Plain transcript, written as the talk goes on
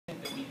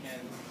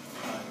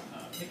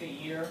pick a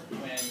year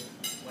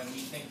when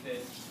we think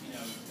that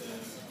the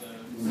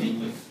state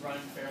was run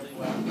fairly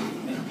well.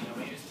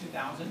 Maybe it's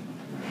 2000.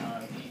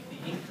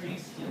 The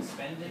increase in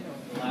spending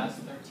over the last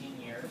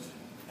 13 years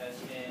has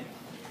been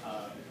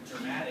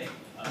dramatic,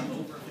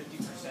 over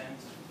 50%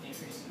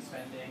 increase in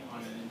spending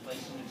on an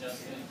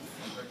inflation-adjusted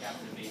and per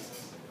capita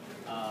basis.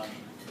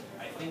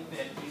 I think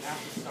that we have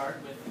to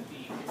start with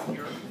the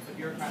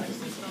bureaucratic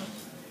system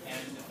and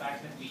the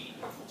fact that we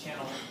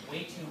channel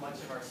way too much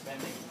of our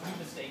spending through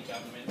the state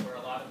government, where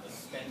a lot of the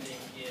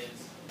spending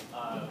is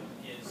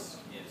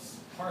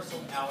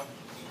parceled out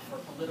for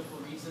political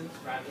reasons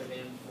rather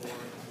than for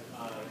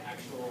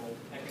actual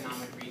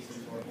economic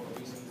reasons or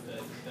reasons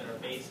that are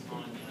based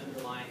on the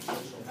underlying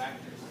social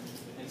factors.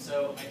 And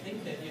so I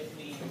think that if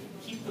we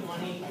keep the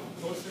money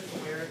closer to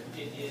where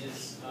it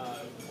is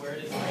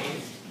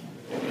raised,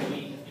 if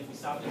we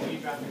stop the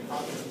geographic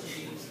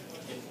possibilities,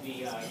 if we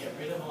get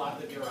rid of a lot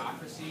of the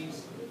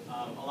bureaucracies,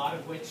 a lot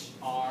of which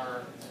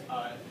are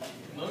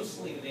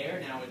mostly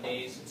there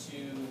nowadays to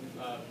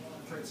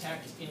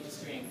protect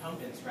industry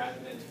incumbents rather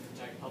than to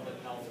protect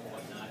public health or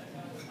whatnot,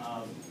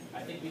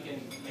 I think we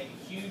can make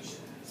a huge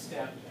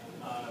step,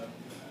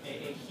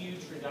 a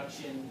huge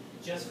reduction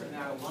just from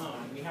that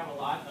alone. We have a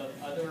lot of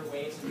other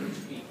ways in which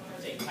we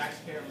take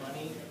taxpayer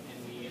money and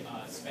we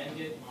spend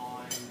it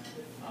on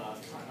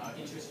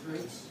interest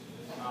groups.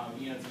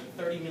 It's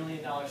a $30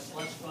 million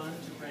slush fund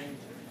to bring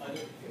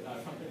other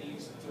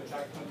companies, to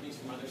attract companies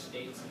from other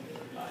states.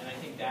 And I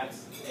think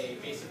that's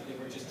basically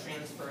we're just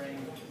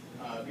transferring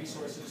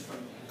resources from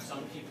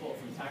some people,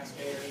 from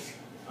taxpayers,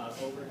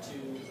 over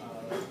to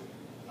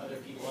other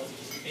people. It's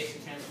just a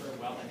basic transfer of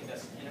wealth. I think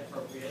that's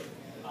inappropriate.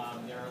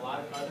 There are a lot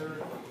of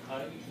other,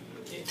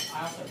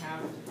 I also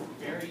have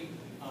very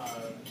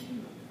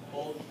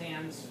bold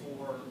plans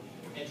for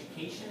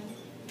education.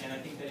 And I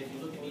think that if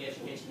you look at the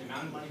education, the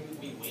amount of money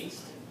we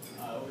waste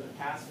over the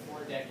past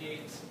 4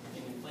 decades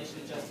in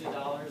inflation-adjusted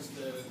dollars,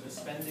 the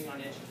spending on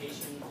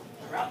education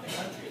throughout the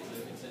country,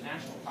 it's a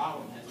national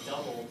problem, has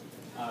doubled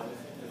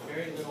with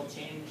very little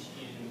change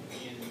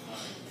in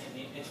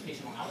the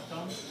educational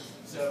outcomes.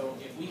 So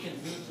if we can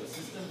move to a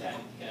system that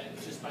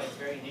just by its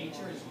very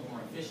nature is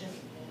more efficient,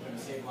 we're going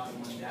to save a lot of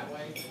money that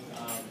way.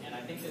 And I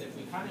think that if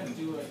we kind of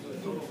do a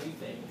total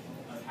rethink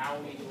of how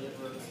we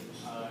deliver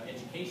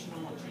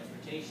educational and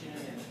transportation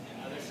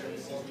and other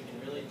services, we can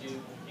really do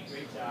a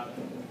great job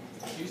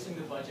reducing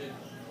the budget,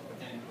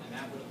 and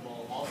that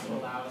will also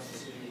allow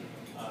us to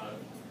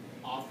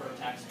offer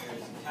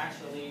taxpayers some tax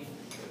relief,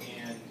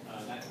 and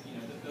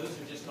those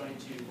are just going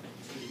to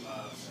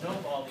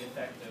snowball the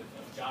effect of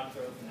job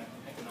growth and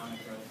economic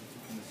growth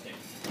in the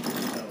state.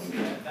 So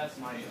that's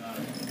my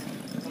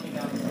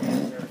 20,000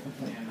 answer,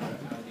 and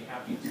I would be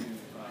happy to,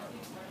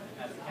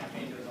 as the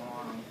campaign goes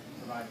on,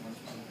 provide more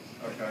specifics.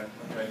 Okay.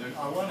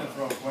 I want to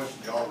throw a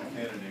question to all the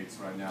candidates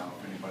right now,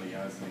 if anybody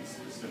has any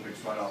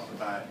specifics right off the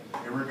bat.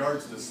 In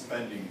regards to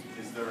spending,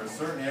 is there a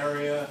certain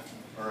area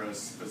or a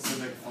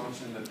specific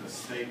function that the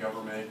state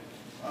government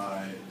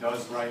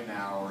does right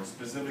now, or a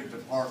specific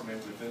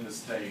department within the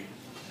state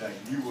that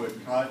you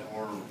would cut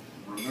or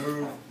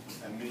remove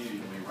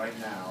immediately right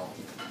now?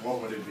 What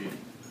would it be?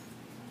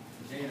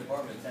 Virginia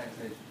Department of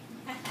Taxation.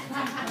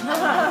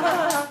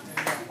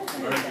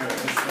 Very good.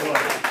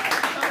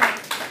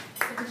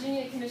 The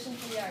Virginia Commission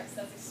for the Arts.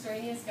 That's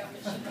extraneous.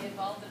 Government should be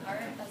involved in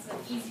art. That's an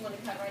easy one to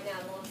cut right now.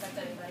 It won't affect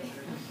anybody.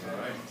 All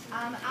right.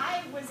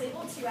 I was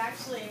able to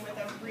actually, with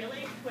a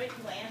really quick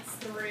glance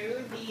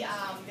through the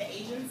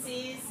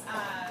agency's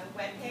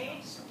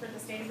webpage for the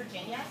state of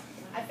Virginia,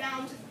 I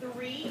found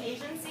 3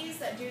 agencies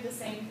that do the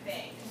same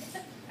thing.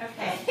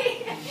 Okay.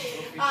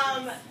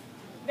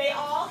 They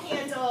all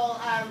handle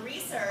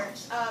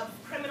research of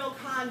criminal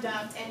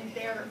conduct, and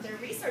they're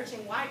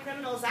researching why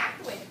criminals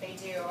act the way that they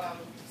do.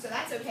 So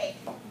that's okay.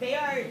 They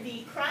are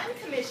the Crime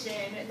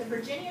Commission, the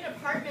Virginia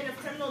Department of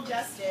Criminal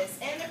Justice,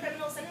 and the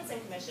Criminal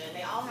Sentencing Commission.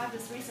 They all have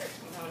this research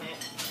component.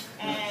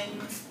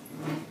 And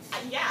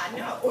yeah,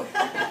 no.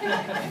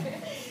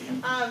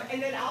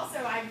 And then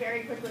also, I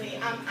very quickly,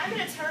 I'm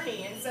an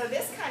attorney, and so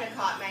this kind of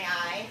caught my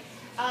eye.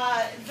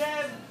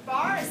 The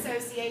Bar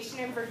Association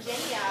in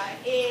Virginia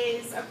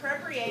is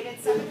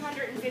appropriated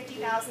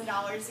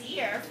 $750,000 a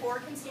year for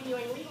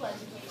continuing legal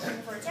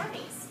education for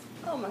attorneys.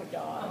 Oh my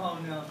God. Oh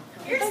no.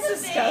 Here's That's the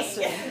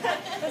disgusting. thing.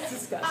 That's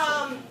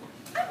disgusting.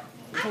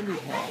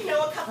 I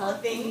know a couple of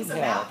things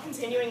about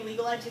continuing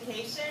legal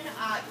education.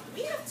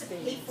 We have to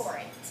pay for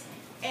it.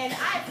 And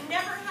I've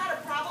never had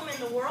a problem in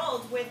the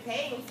world with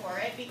paying for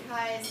it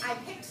because I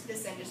picked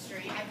this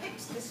industry, I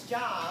picked this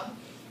job,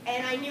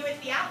 and I knew at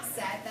the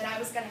outset that I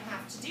was going to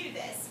have to do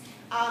this.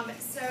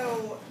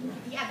 So,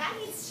 yeah, that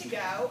needs to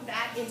go,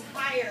 that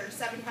entire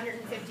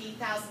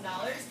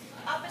 $750,000.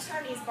 Up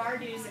attorneys' bar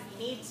dues if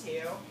you need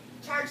to.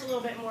 Charge a little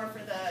bit more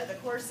for the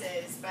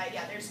courses, but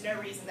yeah, there's no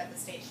reason that the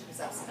state should be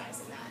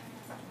subsidizing that.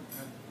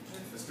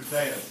 Mr.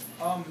 Tellez.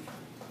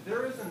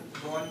 There isn't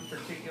one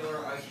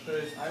particular, I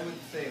suppose, I would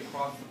say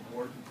across the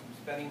board,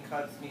 spending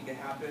cuts need to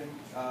happen.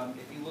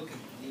 If you look at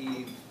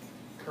the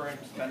current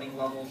spending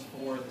levels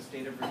for the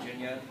state of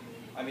Virginia,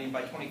 I mean,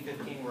 by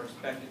 2015, we're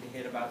expected to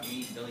hit about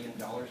 $80 billion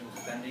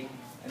in spending.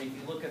 And if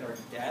you look at our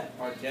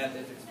debt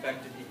is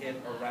expected to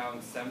hit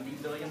around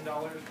 $70 billion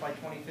by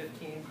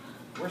 2015.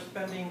 We're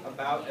spending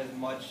about as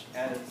much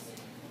as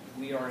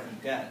we are in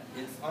debt.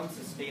 It's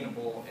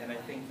unsustainable, and I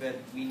think that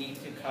we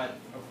need to cut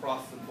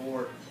across the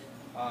board,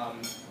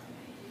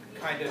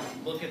 kind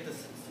of look at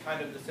this,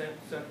 kind of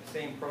the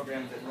same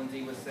programs that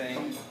Lindsey was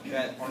saying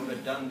that are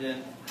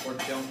redundant or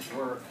don't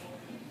work.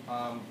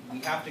 We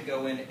have to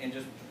go in and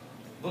just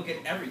look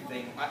at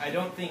everything. I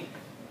don't think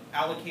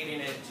allocating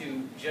it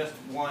to just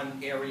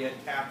one area,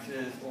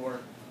 taxes or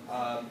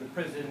the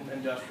prison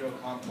industrial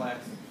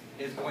complex,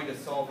 is going to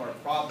solve our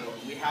problem.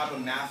 We have a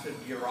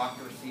massive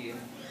bureaucracy in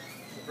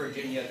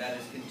Virginia that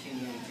is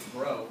continuing to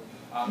grow.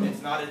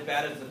 It's not as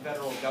bad as the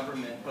federal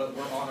government, but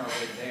we're on our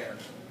way there.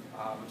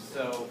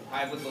 So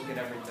I would look at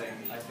everything.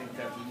 I think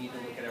that we need to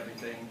look at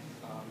everything,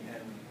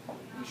 and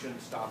we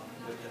shouldn't stop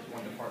with just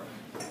one department.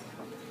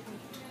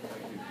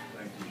 Thank you.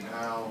 Thank you.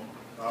 Now,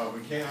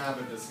 we can't have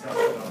a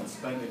discussion on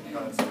spending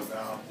cuts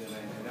without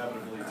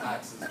inevitably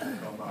taxes will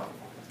come up.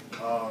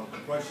 A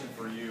question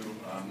for you,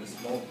 Ms.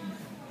 Bolton.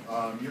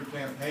 Your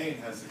campaign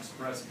has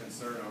expressed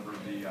concern over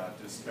the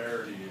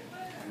disparity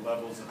in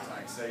levels of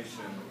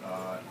taxation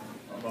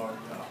among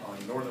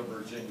on Northern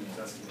Virginians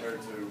as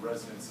compared to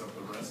residents of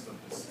the rest of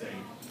the state.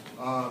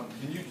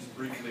 Can you just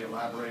briefly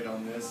elaborate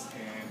on this,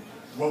 and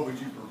what would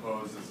you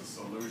propose as a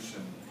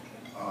solution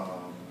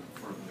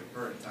for the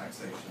current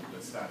taxation,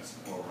 the status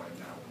quo right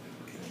now within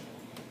Virginia?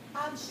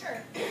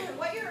 Sure.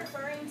 What you're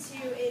referring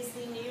to is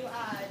the new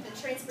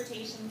the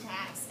transportation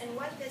tax, and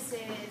what this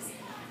is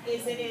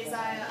it is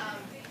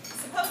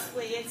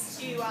supposedly it's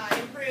to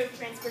improve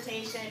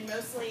transportation,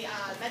 mostly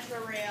metro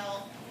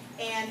rail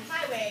and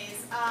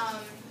highways.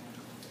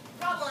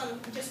 Problem,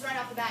 just right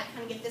off the bat,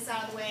 kind of get this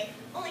out of the way,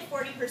 only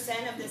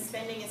 40% of this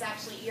spending is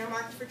actually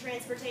earmarked for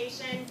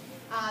transportation.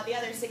 The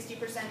other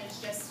 60%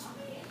 is just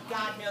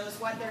God knows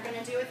what they're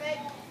going to do with it.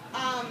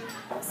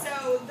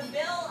 So the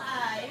bill,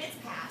 and it's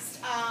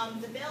passed,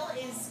 the bill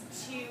is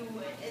to,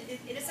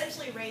 it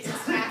essentially raises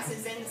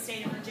taxes in the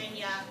state of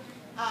Virginia.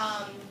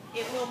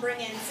 It will bring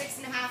in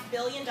 $6.5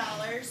 billion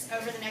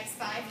over the next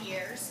 5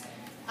 years.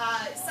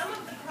 Some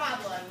of the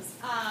problems,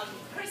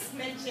 Chris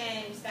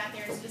mentioned that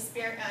there's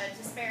disparity,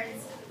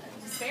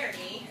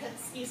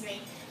 excuse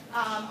me,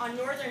 on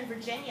Northern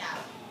Virginia,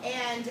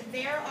 and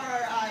there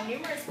are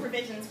numerous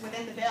provisions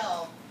within the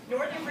bill.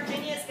 Northern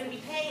Virginia is going to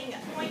be paying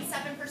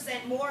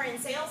 0.7% more in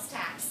sales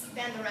tax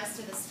than the rest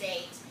of the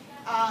state.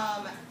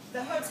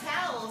 The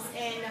hotels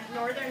in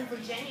Northern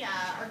Virginia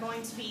are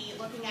going to be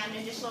looking at an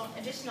additional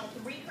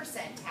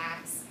 3%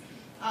 tax.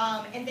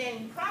 And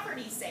then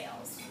property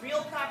sales,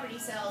 real property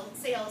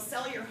sales,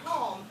 sell your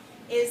home,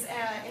 is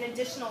an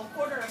additional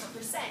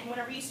 0.25%.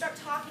 Whenever you start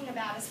talking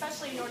about,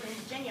 especially in Northern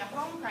Virginia,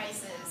 home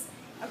prices,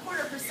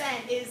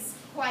 0.25% is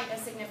quite a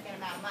significant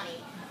amount of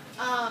money.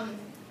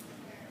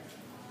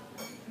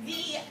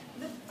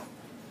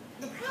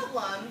 The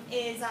problem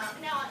is,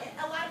 now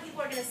a lot of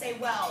people are going to say,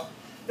 well,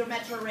 the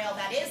metro rail,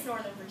 that is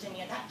Northern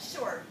Virginia,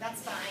 sure,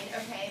 that's fine,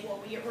 okay, well,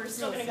 we're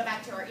still going to go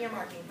back to our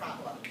earmarking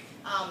problem.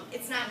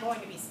 It's not going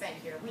to be spent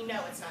here. We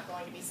know it's not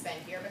going to be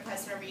spent here,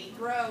 because whenever you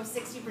throw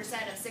 60%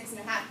 of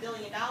 $6.5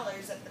 billion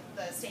at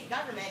the state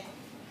government,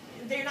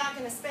 they're not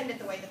going to spend it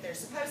the way that they're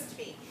supposed to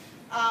be.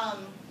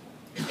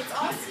 It's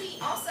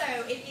also,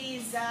 it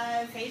is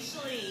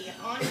facially,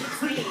 on its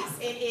face,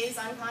 it is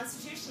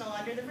unconstitutional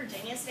under the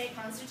Virginia State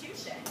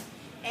Constitution.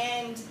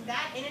 And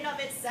that in and of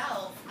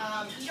itself,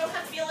 you don't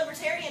have to be a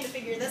libertarian to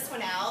figure this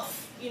one out.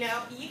 You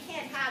know, you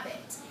can't have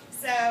it.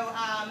 So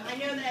I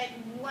know that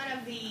one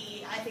of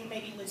the, I think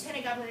maybe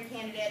lieutenant governor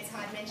candidates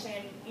had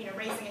mentioned, you know,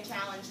 raising a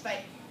challenge, but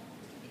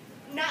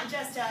not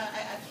just a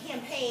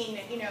campaign,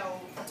 you know,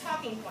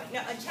 talking point.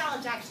 No, a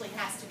challenge actually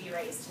has to be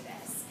raised to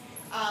this.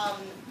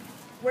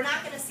 We're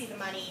not going to see the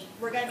money.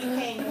 We're going to be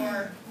paying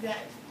more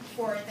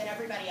for it than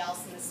everybody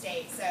else in the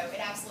state, so it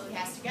absolutely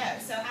has to go.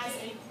 So as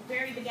a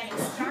very beginning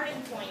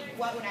starting point,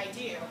 what would I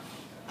do?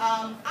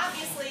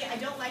 Obviously, I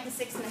don't like a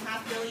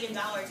 $6.5 billion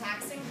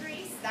tax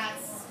increase.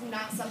 That's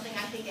not something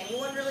I think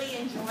anyone really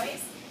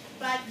enjoys.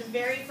 But the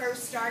very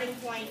first starting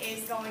point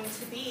is going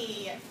to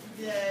be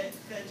the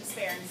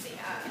disparity.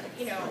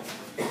 You know,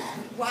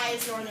 why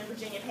is Northern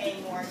Virginia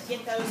paying more?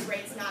 Get those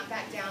rates knocked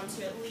back down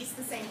to at least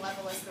the same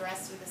level as the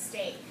rest of the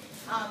state.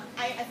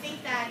 I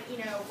think that, you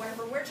know,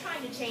 whenever we're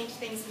trying to change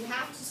things, we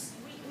have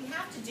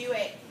to do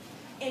it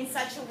in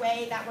such a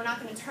way that we're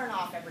not going to turn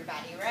off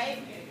everybody,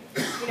 right?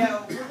 You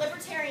know, we're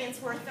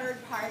libertarians, we're a third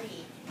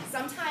party.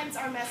 Sometimes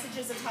our message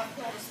is a tough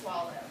pill to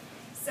swallow.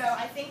 So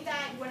I think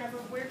that whenever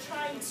we're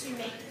trying to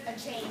make a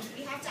change,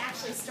 we have to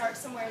actually start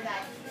somewhere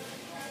that,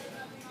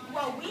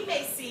 while we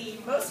may see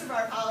most of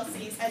our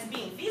policies as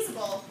being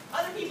feasible,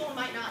 other people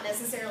might not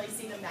necessarily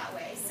see them that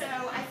way. So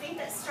I think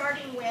that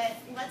starting with,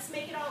 let's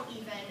make it all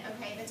even,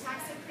 okay, the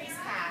tax increase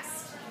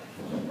passed,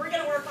 we're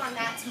going to work on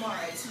that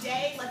tomorrow.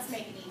 Today, let's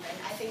make it even.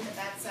 I think that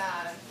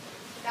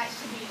that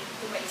should be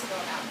the way to go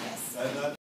about this.